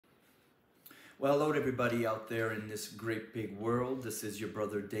Well, hello to everybody out there in this great big world. This is your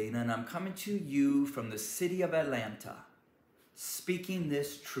brother Dana, and I'm coming to you from the city of Atlanta, speaking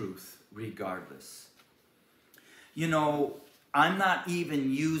this truth regardless. You know, I'm not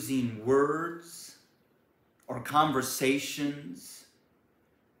even using words or conversations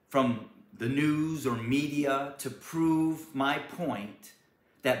from the news or media to prove my point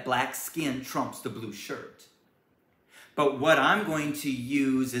that black skin trumps the blue shirt. But what I'm going to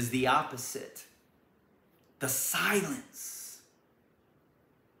use is the opposite. The silence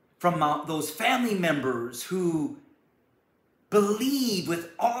from those family members who believe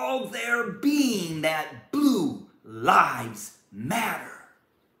with all their being that blue lives matter.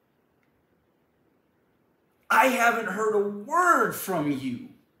 I haven't heard a word from you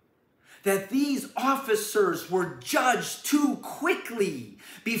that these officers were judged too quickly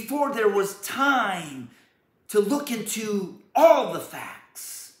before there was time to look into all the facts.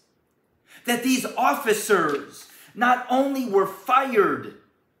 That these officers not only were fired,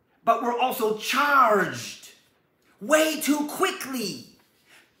 but were also charged way too quickly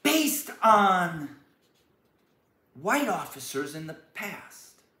based on white officers in the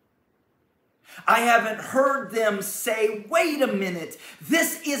past. I haven't heard them say, wait a minute,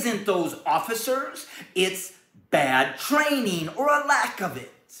 this isn't those officers, it's bad training or a lack of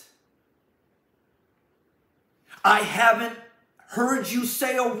it. I haven't heard you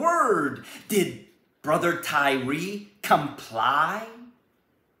say a word. Did Brother Tyree comply?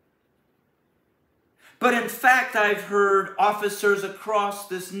 But in fact, I've heard officers across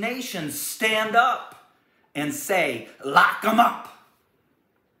this nation stand up and say, lock them up.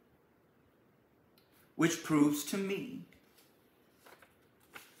 Which proves to me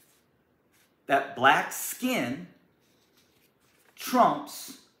that black skin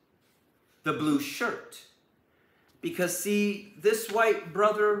trumps the blue shirt. Because see, this white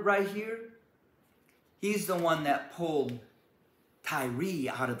brother right here, he's the one that pulled Tyree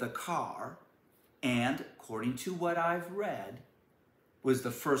out of the car and, according to what I've read, was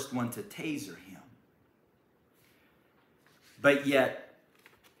the first one to taser him. But yet,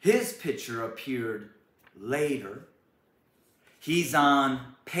 his picture appeared later. He's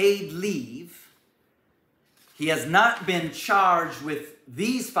on paid leave. He has not been charged with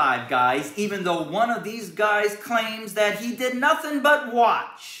these 5 guys, even though one of these guys claims that he did nothing but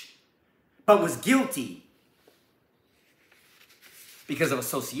watch, but was guilty because of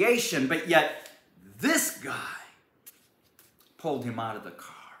association. But yet, this guy pulled him out of the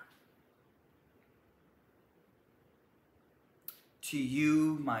car. To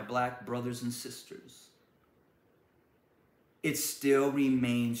you, my black brothers and sisters, it still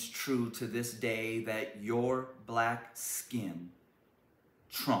remains true to this day that your black skin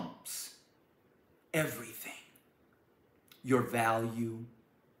trumps everything. Your value,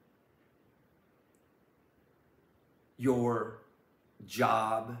 your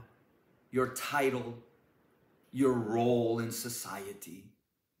job, your title, your role in society.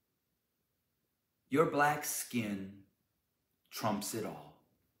 Your black skin trumps it all.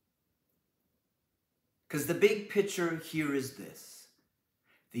 Because the big picture here is this.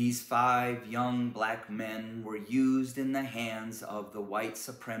 These 5 young black men were used in the hands of the white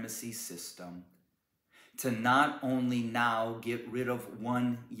supremacy system to not only now get rid of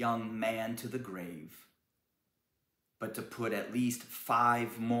one young man to the grave, but to put at least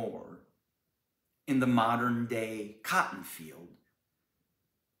 5 more in the modern day cotton field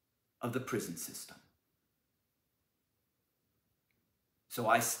of the prison system. So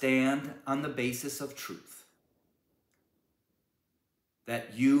I stand on the basis of truth.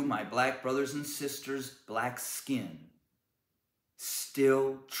 That you, my black brothers and sisters, black skin,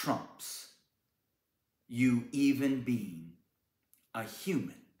 still trumps you even being a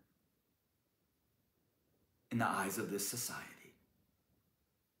human in the eyes of this society.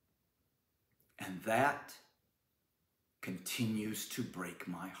 And that continues to break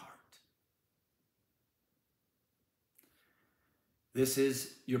my heart. This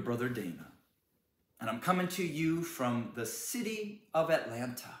is your brother Dana. And I'm coming to you from the city of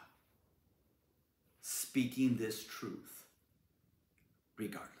Atlanta, speaking this truth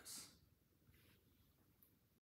regardless.